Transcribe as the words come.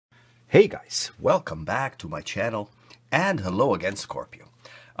Hey guys, welcome back to my channel and hello again Scorpio.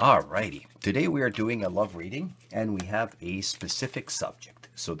 Alrighty, today we are doing a love reading and we have a specific subject.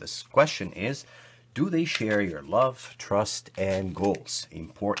 So this question is, do they share your love, trust, and goals?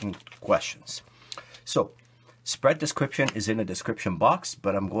 Important questions. So spread description is in the description box,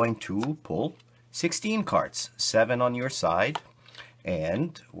 but I'm going to pull 16 cards, 7 on your side,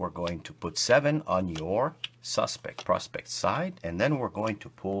 and we're going to put 7 on your prospect side, and then we're going to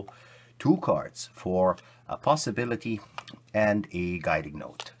pull 2 cards for a possibility and a guiding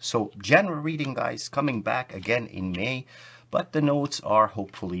note. So general reading, guys, coming back again in May, but the notes are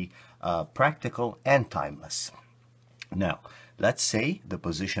hopefully practical and timeless. Now, let's say the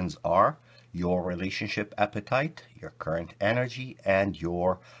positions are your relationship appetite, your current energy, and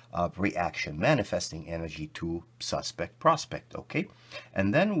your reaction, manifesting energy to prospect, okay?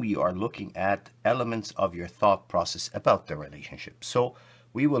 And then we are looking at elements of your thought process about the relationship. So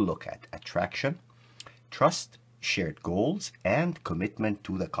we will look at attraction, trust, shared goals, and commitment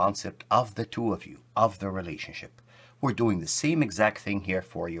to the concept of the two of you, of the relationship. We're doing the same exact thing here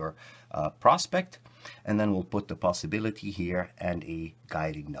for your prospect, and then we'll put the possibility here and a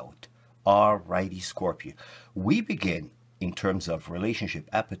guiding note. Alrighty, Scorpio. We begin in terms of relationship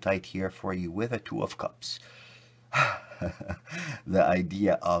appetite here for you with a 2 of Cups. The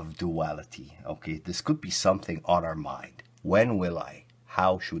idea of duality. Okay, this could be something on our mind. When will I?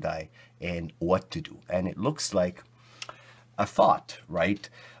 How should I? And what to do? And it looks like a thought, right?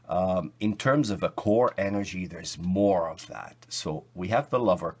 In terms of a core energy, there's more of that. So we have the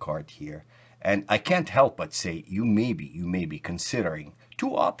Lover card here. And I can't help but say you may be considering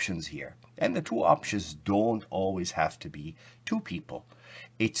 2 options here. And the 2 options don't always have to be 2 people.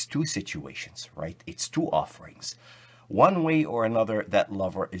 It's 2 situations, right? It's 2 offerings. One way or another, that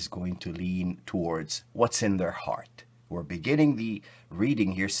lover is going to lean towards what's in their heart. We're beginning the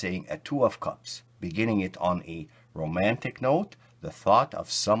reading here saying a 2 of Cups, beginning it on a romantic note, the thought of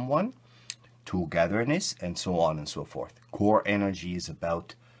someone, togetherness, and so on and so forth. Core energy is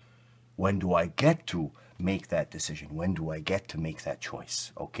about, when do I get to make that decision? When do I get to make that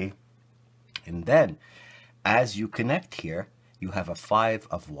choice? Okay. And then as you connect here, you have a 5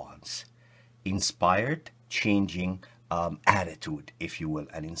 of Wands. Inspired, changing attitude, if you will.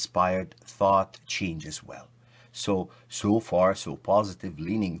 An inspired thought change as well. So far, so positive,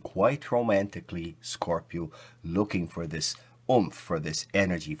 leaning quite romantically, Scorpio, looking for this oomph, for this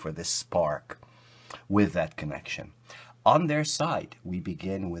energy, for this spark with that connection. On their side, we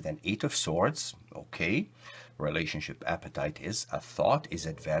begin with an 8 of Swords, okay? Relationship appetite is a thought is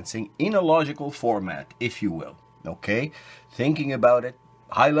advancing in a logical format, if you will, okay? Thinking about it,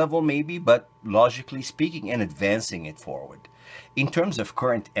 high level maybe, but logically speaking and advancing it forward. In terms of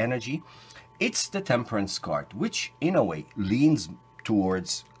current energy, it's the Temperance card, which in a way leans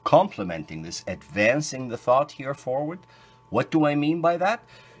towards complementing this, advancing the thought here forward. What do I mean by that?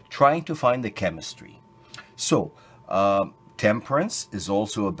 Trying to find the chemistry. So, Temperance is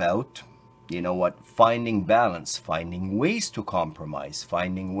also about, you know what, finding balance, finding ways to compromise,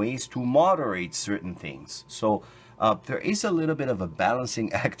 finding ways to moderate certain things. So there is a little bit of a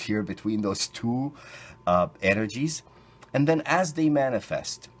balancing act here between those 2 energies. And then as they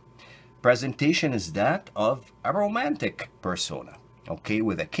manifest, presentation is that of a romantic persona, okay,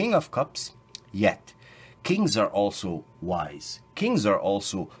 with a King of Cups, yet kings are also wise. Kings are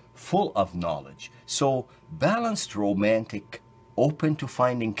also full of knowledge. So balanced, romantic, open to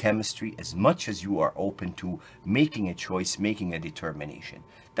finding chemistry as much as you are open to making a choice, making a determination.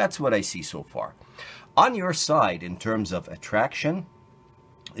 That's what I see so far. On your side, in terms of attraction,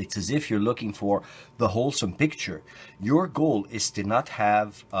 it's as if you're looking for the wholesome picture. Your goal is to not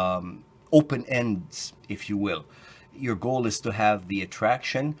have open ends, if you will. Your goal is to have the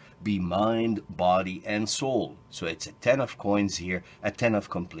attraction be mind, body, and soul. So it's a 10 of coins here, a 10 of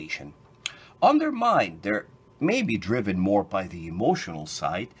completion. On their mind, they're maybe driven more by the emotional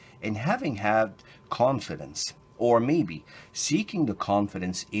side and having had confidence, or maybe seeking the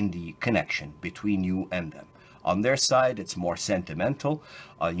confidence in the connection between you and them. On their side, it's more sentimental.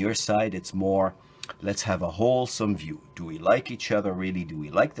 On your side, it's more, let's have a wholesome view. Do we like each other really? Do we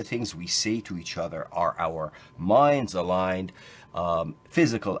like the things we say to each other? Are our minds aligned?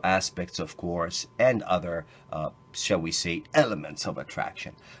 Physical aspects, of course, and other, shall we say, elements of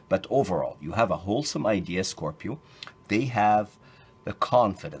attraction. But overall, you have a wholesome idea, Scorpio. They have the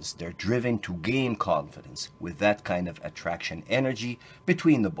confidence. They're driven to gain confidence with that kind of attraction energy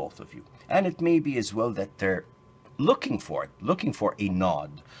between the both of you. And it may be as well that they're looking for it, looking for a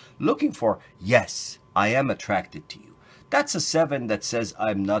nod, looking for, yes, I am attracted to you. That's a 7 that says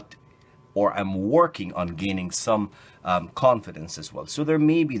I'm not or I'm working on gaining some confidence as well. So there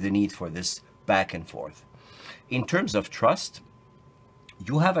may be the need for this back and forth. In terms of trust,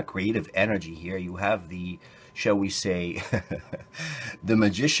 you have a creative energy here. You have the, shall we say, the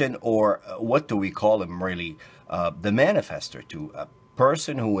magician, or what do we call him really? The manifester, to a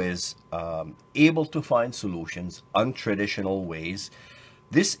person who is able to find solutions, untraditional ways.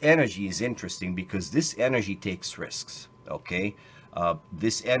 This energy is interesting because this energy takes risks, okay?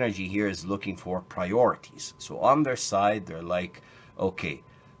 This energy here is looking for priorities. So on their side, they're like, okay,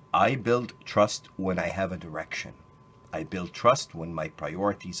 I build trust when I have a direction. I build trust when my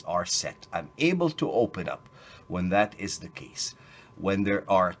priorities are set. I'm able to open up when that is the case. When there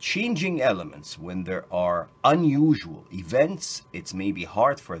are changing elements, when there are unusual events, it's maybe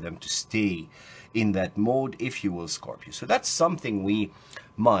hard for them to stay in that mode, if you will, Scorpio. So that's something we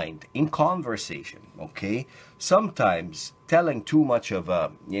mind in conversation, okay? Sometimes telling too much of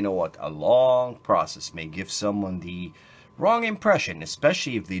a, you know what, a long process may give someone the wrong impression,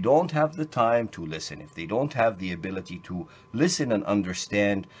 especially if they don't have the time to listen, if they don't have the ability to listen and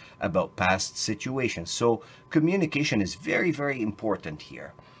understand about past situations. So communication is very, very important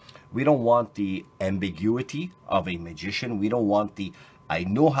here. We don't want the ambiguity of a magician. We don't want the, I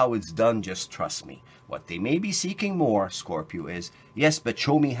know how it's done, just trust me. What they may be seeking more, Scorpio, is, yes, but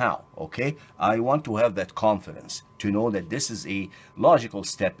show me how, okay? I want to have that confidence to know that this is a logical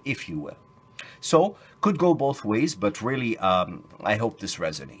step, if you will. So, could go both ways, but really, I hope this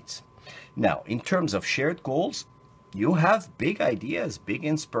resonates. Now, in terms of shared goals, you have big ideas, big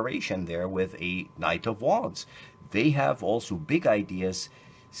inspiration there with a Knight of Wands. They have also big ideas,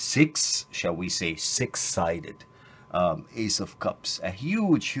 shall we say, six-sided. Ace of Cups, a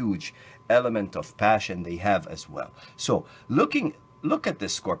huge, huge element of passion they have as well. So, look at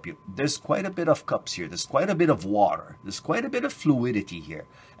this, Scorpio. There's quite a bit of cups here. There's quite a bit of water. There's quite a bit of fluidity here.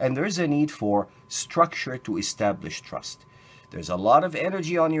 And there's a need for structure to establish trust. There's a lot of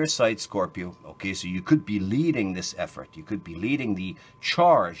energy on your side, Scorpio. Okay, so you could be leading this effort. You could be leading the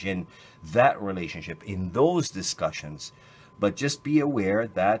charge in that relationship, in those discussions. But just be aware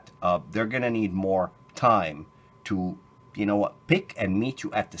that they're going to need more time to, you know what, pick and meet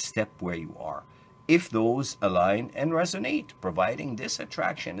you at the step where you are. If those align and resonate, providing this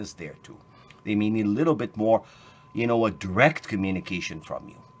attraction is there too. They may need a little bit more, you know, a direct communication from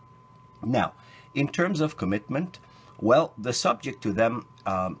you. Now, in terms of commitment, well, the subject to them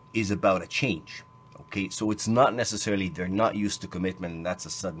is about a change. Okay, so it's not necessarily they're not used to commitment and that's a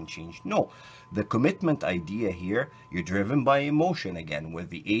sudden change. No, the commitment idea here, you're driven by emotion again with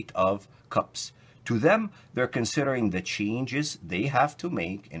the Eight of Cups. To them, they're considering the changes they have to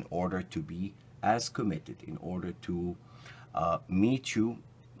make in order to be as committed, in order to meet you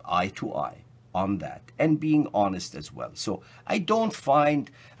eye to eye on that, and being honest as well. So I don't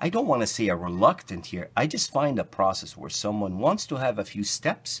want to say a reluctant here, I just find a process where someone wants to have a few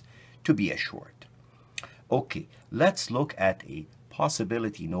steps to be assured. Okay, let's look at a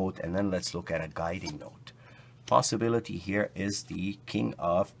possibility note, and then let's look at a guiding note. Possibility here is the King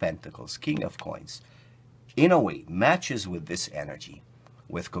of Pentacles, King of Coins. In a way, matches with this energy.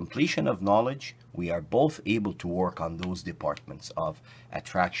 With completion of knowledge, we are both able to work on those departments of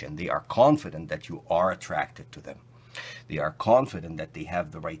attraction. They are confident that you are attracted to them. They are confident that they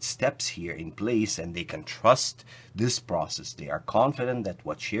have the right steps here in place and they can trust this process. They are confident that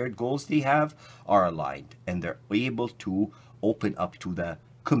what shared goals they have are aligned and they're able to open up to the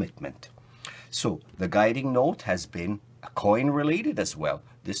commitment. So the guiding note has been a coin related as well.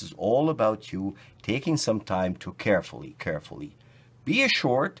 This is all about you taking some time to carefully be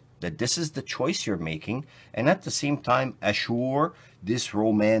assured that this is the choice you're making, and at the same time assure this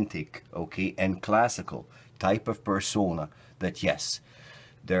romantic, okay, and classical type of persona that yes,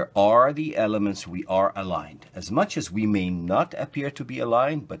 there are the elements we are aligned. As much as we may not appear to be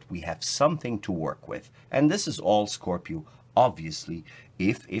aligned, but we have something to work with. And this is all, Scorpio, obviously,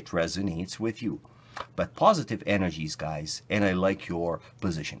 if it resonates with you. But positive energies, guys, and I like your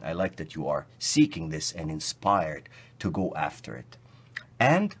position. I like that you are seeking this and inspired to go after it.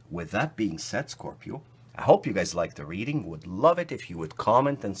 And with that being said, Scorpio, I hope you guys liked the reading. Would love it if you would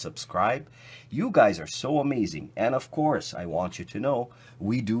comment and subscribe. You guys are so amazing. And of course, I want you to know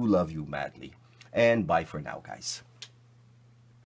we do love you madly. And bye for now, guys.